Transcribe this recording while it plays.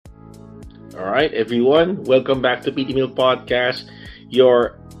All right, everyone, welcome back to PT Meal Podcast,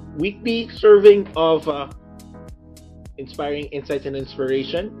 your weekly serving of inspiring insights and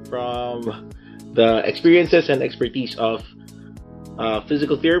inspiration from the experiences and expertise of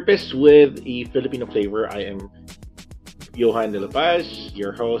physical therapists with a Filipino flavor. I am Johan De La Paz,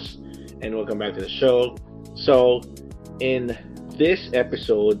 your host, and welcome back to the show. So, in this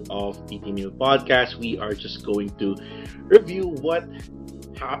episode of PT Meal Podcast, we are just going to review what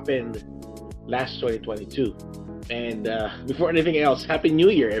happened last 2022. And before anything else, Happy New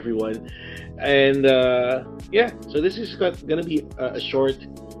Year, everyone. And so this is going to be a short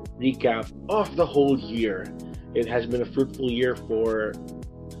recap of the whole year. It has been a fruitful year for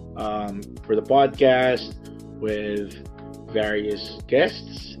the podcast with various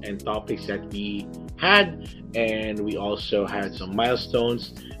guests and topics that we had, and we also had some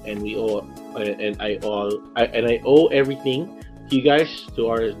milestones, and I owe everything you guys,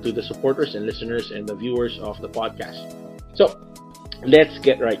 to the supporters and listeners and the viewers of the podcast. So let's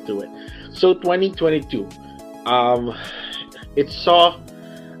get right to it. So 2022, it saw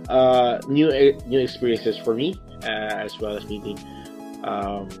new experiences for me, as well as meeting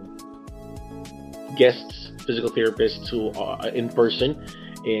guests, physical therapists who are in person,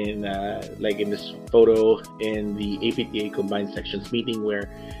 in like in this photo in the APTA Combined Sections meeting, where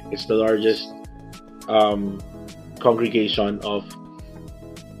it's the largest congregation of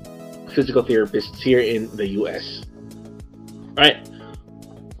physical therapists here in the US. All right.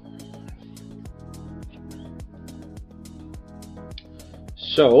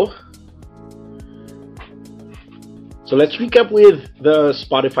 So let's recap with the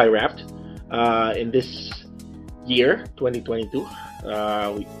Spotify Wrapped. In this year, 2022,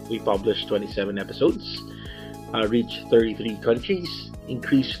 we published 27 episodes, reached 33 countries,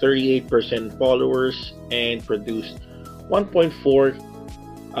 increased 38% followers, and produced 1.4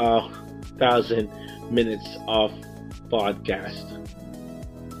 thousand minutes of podcast.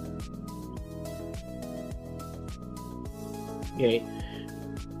 Okay.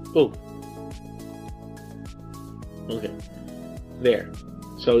 Oh. Okay. There.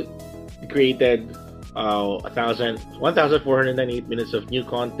 So we created 1,498 minutes of new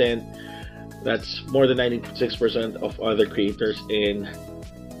content. That's more than 96% of other creators in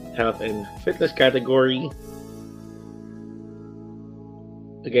health and fitness category.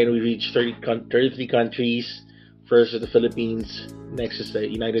 Again, we reached 33 countries. First is the Philippines, next is the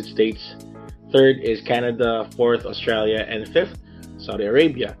United States, third is Canada, fourth Australia, and fifth Saudi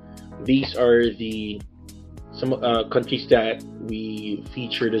Arabia. These are some countries that we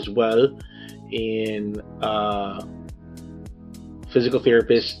featured as well in physical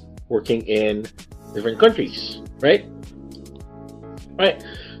therapists working in different countries, right? Right.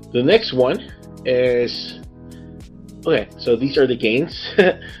 The next one is, okay, so these are the gains.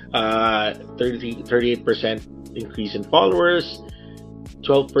 38% increase in followers,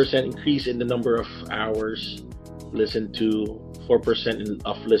 12% increase in the number of hours listened to, 4%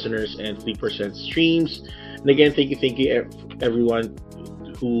 of listeners, and 3% streams. And again, thank you everyone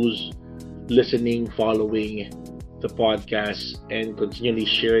who's listening, following the podcast, and continually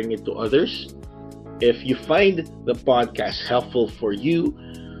sharing it to others. If you find the podcast helpful for you,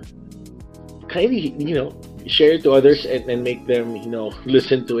 kindly, share it to others and make them,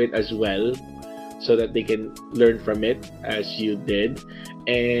 listen to it as well, so that they can learn from it as you did.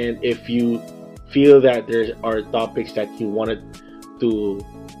 And if you feel that there are topics that you wanted to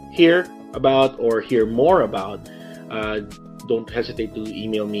hear about or hear more about, don't hesitate to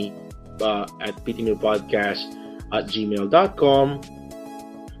email me at ptmealpodcast@gmail.com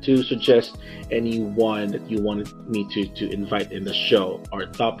to suggest anyone that you wanted me to invite in the show, or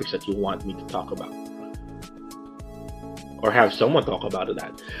topics that you want me to talk about, or have someone talk about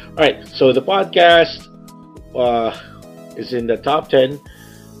that. All right, so the podcast is in the top 10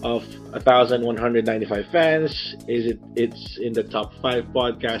 of 1,195 fans. It's in the top 5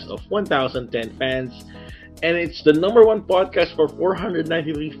 podcasts of 1,010 fans, and it's the number 1 podcast for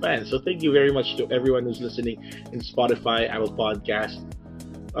 493 fans. So thank you very much to everyone who's listening in Spotify, Apple Podcasts,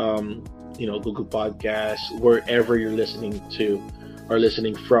 Google Podcasts, wherever you're listening to or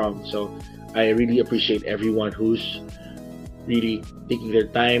listening from. So I really appreciate everyone who's really taking their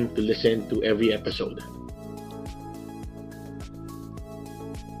time to listen to every episode.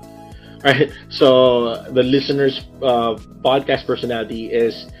 Alright, so the listener's podcast personality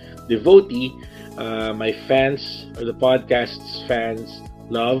is devotee. My fans, or the podcast's fans,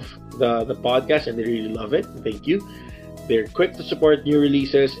 love the podcast, and they really love it. Thank you. They're quick to support new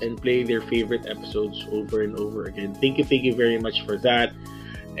releases and play their favorite episodes over and over again. Thank you very much for that.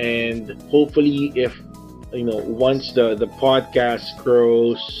 And hopefully, if once the podcast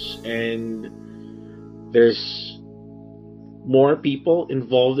grows and there's more people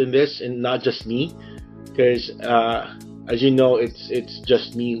involved in this and not just me, because as you know, it's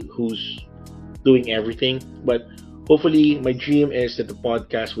just me who's doing everything. But hopefully my dream is that the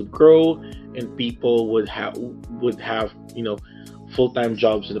podcast would grow and people would have full-time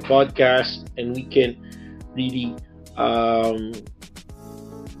jobs in the podcast, and we can really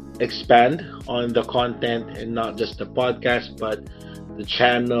expand on the content, and not just the podcast but the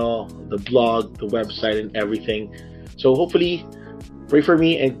channel, the blog, the website, and everything. So hopefully pray for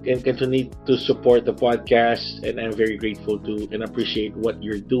me and continue to support the podcast, and I'm very grateful to and appreciate what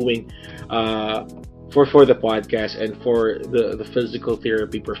you're doing for the podcast and for the physical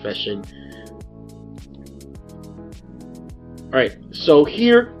therapy profession. All right, so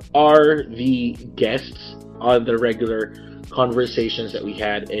here are the guests on the regular conversations that we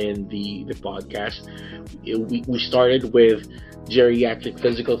had in the podcast. We started with geriatric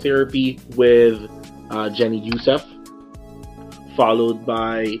physical therapy with Jenny Youssef, followed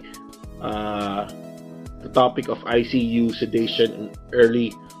by the topic of ICU sedation and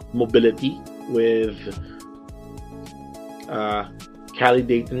early mobility with Callie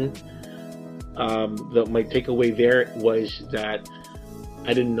Dayton. My takeaway there was that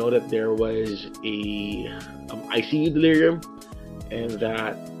I didn't know that there was a ICU delirium, and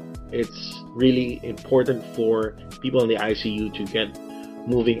that it's really important for people in the ICU to get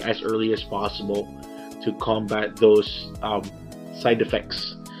moving as early as possible to combat those side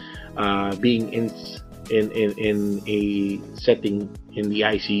effects being in a setting in the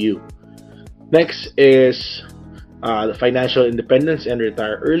ICU. Next is the financial independence and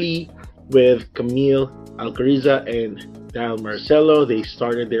retire early with Camille Alcariza and Dal Marcelo. They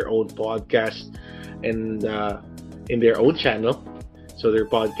started their own podcast and in their own channel. So their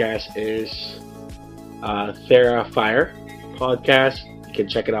podcast is TheraFire podcast. You can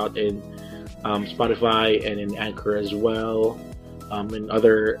check it out in Spotify and in Anchor as well, and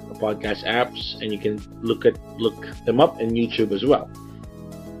other podcast apps, and you can look them up in YouTube as well.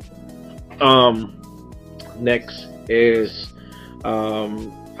 Next is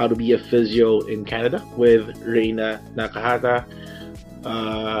how to be a physio in Canada with Reina Nakahata.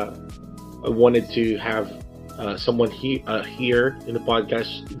 I wanted to have someone here in the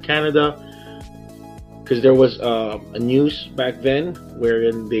podcast in Canada, because there was a news back then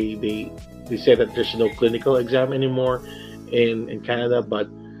wherein they said that there's no clinical exam anymore in Canada, but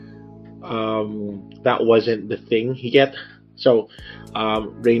that wasn't the thing yet. So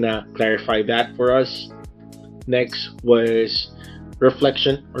Reina clarified that for us. Next was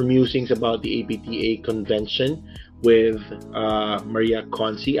reflection or musings about the APTA convention with Maria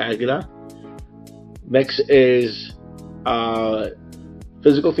Conci Aguila. Next is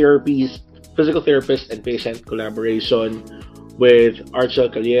physical therapist and patient collaboration with Archel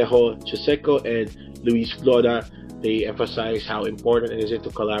Callejo Chiseco and Luis Floda. They emphasize how important it is to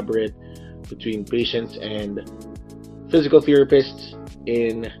collaborate between patients and physical therapists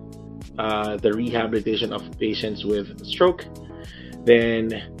in the rehabilitation of patients with stroke.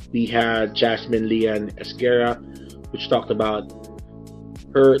 Then we had Jasmine Lian Esguerra, which talked about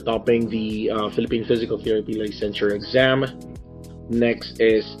her topping the Philippine Physical Therapy Licensure exam. Next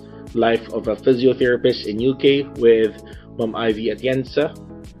is Life of a Physiotherapist in UK with Ma'am Ivy Atienza.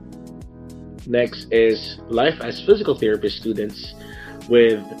 Next is Life as Physical Therapist Students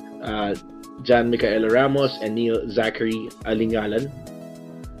with Jan Micaela Ramos and Neil Zachary Alingalan.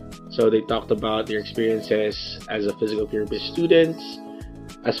 So they talked about their experiences as physical therapy students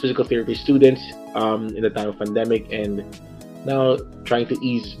in the time of pandemic, and now trying to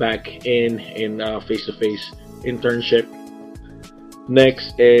ease back in face-to-face internship.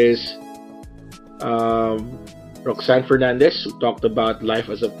 Next is Roxanne Fernandez, who talked about life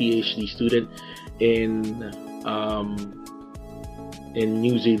as a PhD student in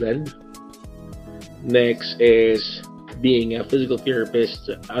New Zealand. Next is being a physical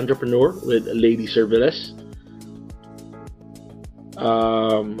therapist entrepreneur with Lady Servilis.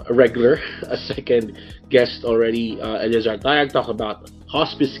 A second guest already, Eleazar Tayag, talked about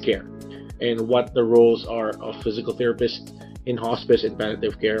hospice care and what the roles are of physical therapists in hospice and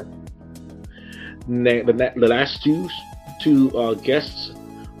palliative care. The last two guests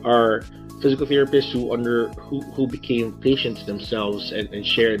are physical therapists who became patients themselves and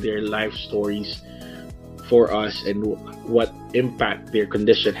shared their life stories for us and what impact their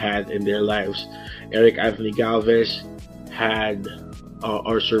condition had in their lives. Eric Anthony Galvez had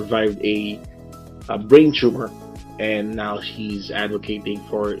or survived a brain tumor, and now he's advocating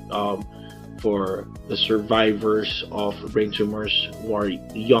for the survivors of brain tumors who are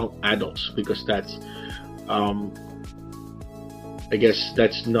young adults, because that's Um, I guess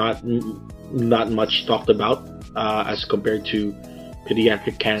that's not much talked about as compared to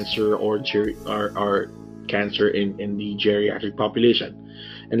pediatric cancer or cancer in the geriatric population.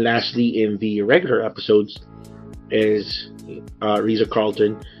 And lastly, in the regular episodes, is Risa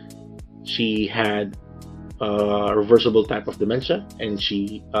Carlton. She had a reversible type of dementia, and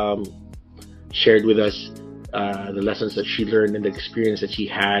she shared with us the lessons that she learned and the experience that she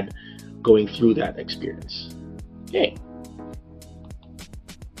had going through that experience. Okay.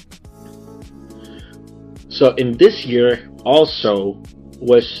 So in this year also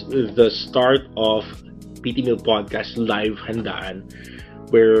was the start of PT Meal Podcast Live Handaan,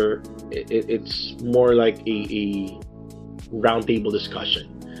 where it's more like a roundtable discussion.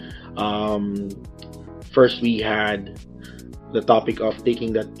 First, we had the topic of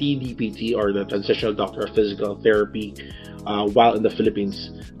taking the TDPT, or the Transitional Doctor of Physical Therapy, while in the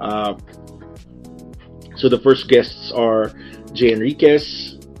Philippines. So the first guests are Jay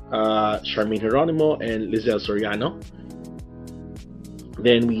Enriquez, Charmaine Geronimo, and Lizelle Soriano.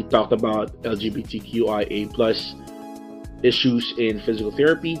 Then we talked about LGBTQIA+ issues in physical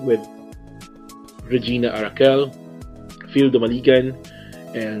therapy with Regina Arakel, Phil Dumaligan,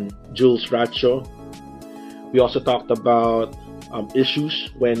 and Jules Racho. We also talked about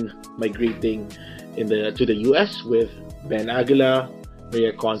issues when migrating to the US with Ben Aguila,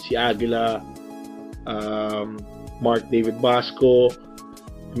 Maria Conci Aguila, Mark David Basco,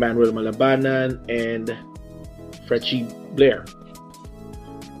 Emmanuel Malabanan, and Frenchie Blair.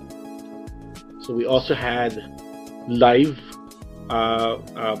 So we also had live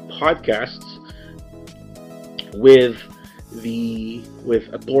podcasts with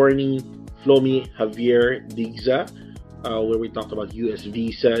attorney Flomi Javier Digza, where we talked about US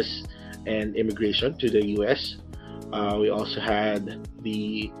visas and immigration to the US. We also had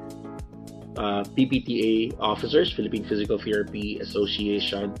the PPTA officers, Philippine Physical Therapy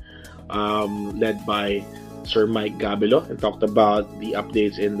Association, led by Sir Mike Gabelo, and talked about the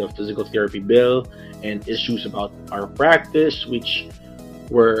updates in the physical therapy bill and issues about our practice, which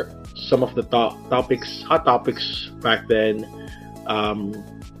were some of the hot topics back then,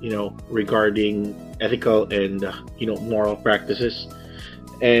 regarding ethical and moral practices.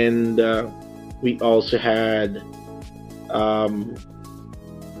 And we also had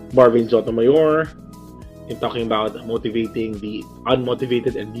Marvin Sotomayor in talking about motivating the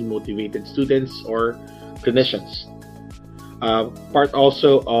unmotivated and demotivated students or clinicians. Part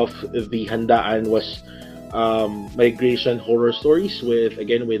also of the Handaan was migration horror stories with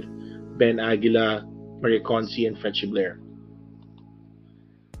Ben Aguila, Maria Conci, and Frenchie Blair.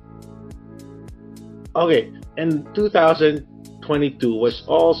 Okay, and 2022 was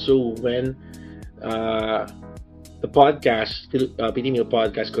also when the podcast, PT Meal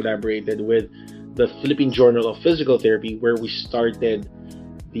Podcast, collaborated with the Philippine Journal of Physical Therapy, where we started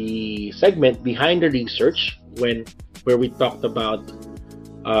the segment Behind the Research, where we talked about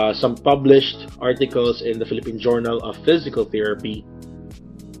some published articles in the Philippine Journal of Physical Therapy,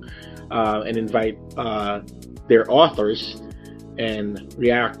 and invite their authors and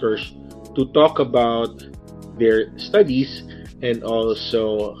reactors to talk about their studies and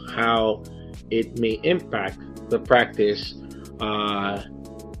also how it may impact the practice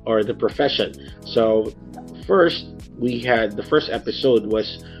or the profession. So first, we had the first episode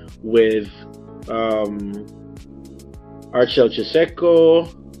was with Archel Chiseco,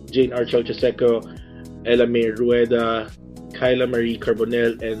 Jane Archel Chiseco, Ella May Rueda, Kyla Marie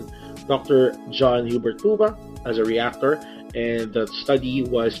Carbonell, and Dr. John Hubert Tuba as a reactor. And the study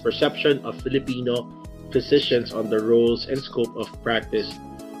was Perception of Filipino Physicians on the Roles and Scope of Practice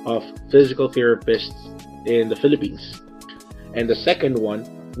of Physical Therapists in the Philippines. And the second one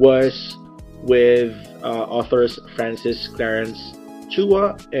was with authors Francis Clarence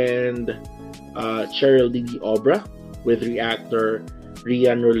Chua and Cheryl Didi Obra, with reactor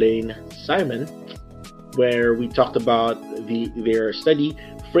Rian Rolane Simon, where we talked about their study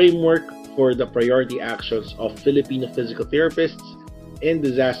Framework for the Priority Actions of Filipino Physical Therapists in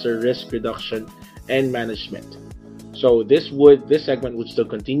Disaster Risk Reduction and Management. So this segment would still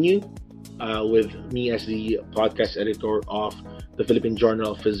continue with me as the podcast editor of the Philippine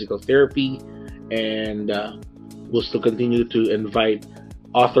Journal of Physical Therapy, and we'll still continue to invite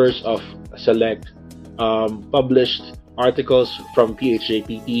authors of select published articles from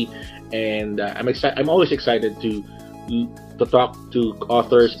PHJPT, and I'm always excited to talk to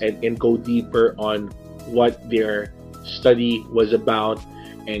authors and go deeper on what their study was about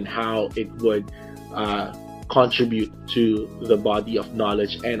and how it would contribute to the body of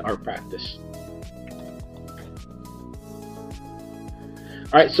knowledge and our practice.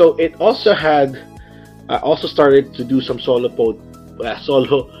 All right, so it also had I also started to do some solo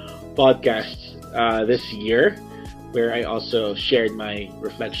podcasts this year, where I also shared my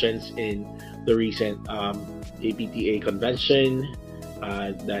reflections in the recent APTA convention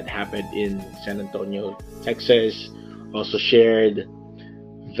that happened in San Antonio, Texas. Also shared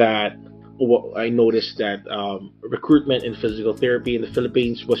that I noticed that recruitment in physical therapy in the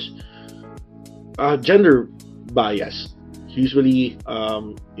Philippines was gender biased. Usually,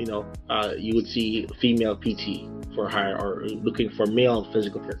 you would see female PT for hire or looking for male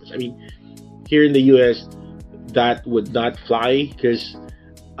physical therapists. I mean, here in the US, that would not fly because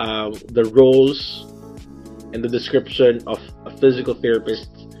the roles and the description of a physical therapist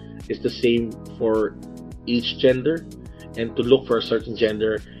is the same for each gender, and to look for a certain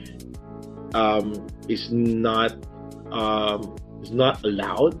gender is not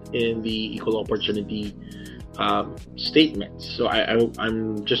allowed in the equal opportunity statement. So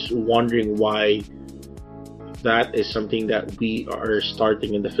I'm just wondering why that is something that we are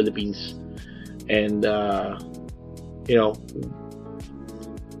starting in the Philippines, and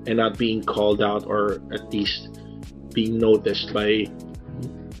and not being called out, or at least being noticed by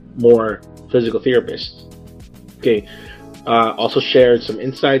more physical therapists. Okay. Also shared some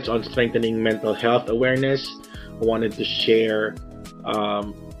insights on strengthening mental health awareness. I wanted to share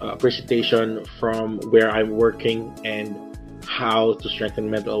a presentation from where I'm working and how to strengthen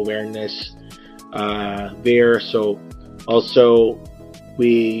mental awareness there. So also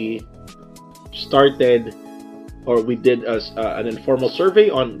we started, or we did an informal survey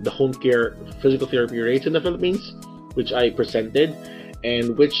on the home care physical therapy rates in the Philippines, which I presented,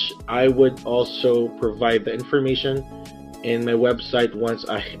 and which I would also provide the information in my website once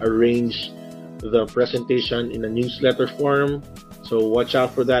I arrange the presentation in a newsletter form. So watch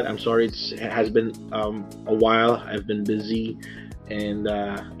out for that. I'm sorry, it has been a while. I've been busy, and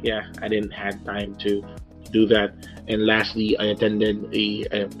I didn't have time to do that. And lastly, I attended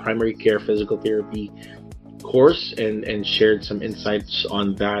a primary care physical therapy course and shared some insights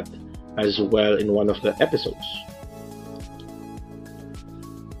on that as well in one of the episodes.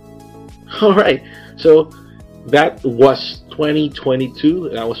 All right, so that was 2022.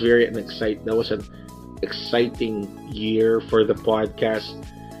 That was an exciting year for the podcast.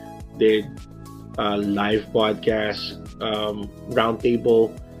 Did live podcast,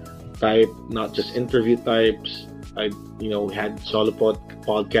 roundtable type, not just interview types. We had solo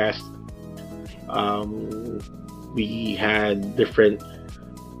podcast. We had different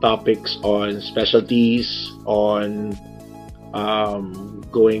topics on specialties, on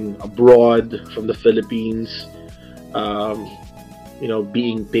going abroad from the Philippines,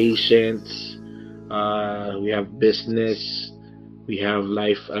 being patients. We have business, we have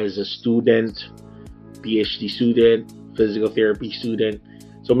life as a student, PhD student, physical therapy student,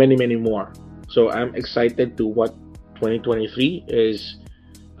 so many more. So I'm excited to what 2023 is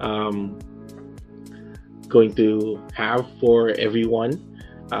going to have for everyone.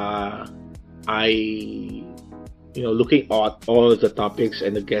 Looking at all of the topics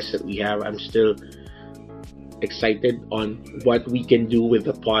and the guests that we have, I'm still excited on what we can do with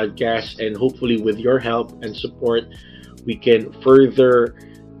the podcast, and hopefully with your help and support, we can further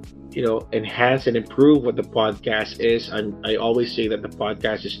enhance and improve what the podcast is. And I always say that the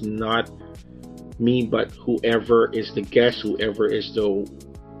podcast is not me, but whoever is the guest, whoever is the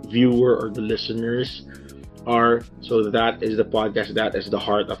viewer or the listeners are. So that is the podcast, that is the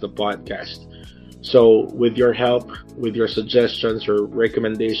heart of the podcast. So with your help, with your suggestions or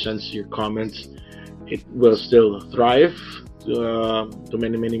recommendations, your comments, it will still thrive to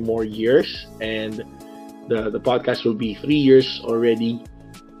many more years. And the podcast will be 3 years already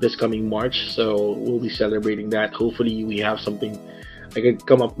this coming March. So we'll be celebrating that. Hopefully we have something, I can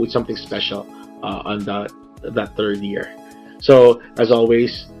come up with something special on that third year. So as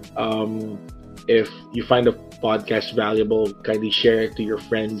always, if you find the podcast valuable, kindly share it to your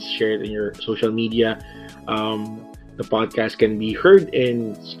friends, share it in your social media. The podcast can be heard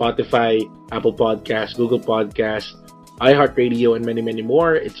in Spotify, Apple Podcasts, Google Podcasts, iHeartRadio, and many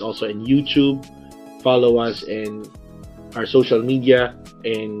more. It's also in YouTube. Follow us in our social media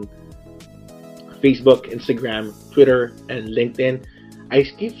in Facebook, Instagram, Twitter, and LinkedIn. I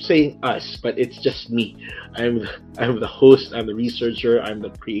keep saying us, but it's just me. I'm the host, I'm the researcher, I'm the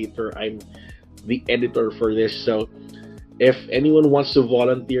creator, I'm the editor for this. So if anyone wants to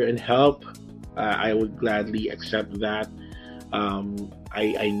volunteer and help, I would gladly accept that.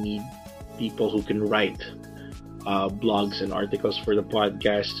 I need people who can write blogs and articles for the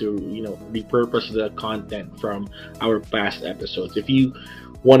podcast to repurpose the content from our past episodes. If you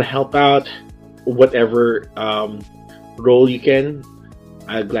want to help out, whatever role you can,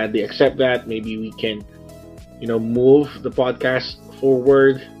 I'll gladly accept that. Maybe we can move the podcast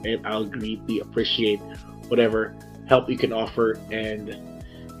forward, and I'll greatly appreciate whatever help you can offer, and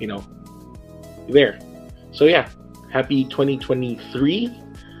you know there. So yeah, happy 2023.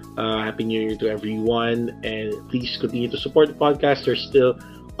 Happy New Year to everyone, and please continue to support the podcast. There's still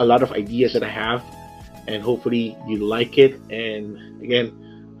a lot of ideas that I have, and hopefully you like it. And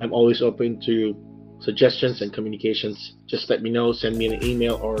again, I'm always open to suggestions and communications. Just let me know, send me an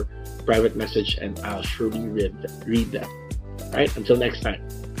email or private message, and I'll surely read them. All right, until next time.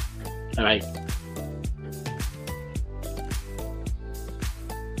 Bye.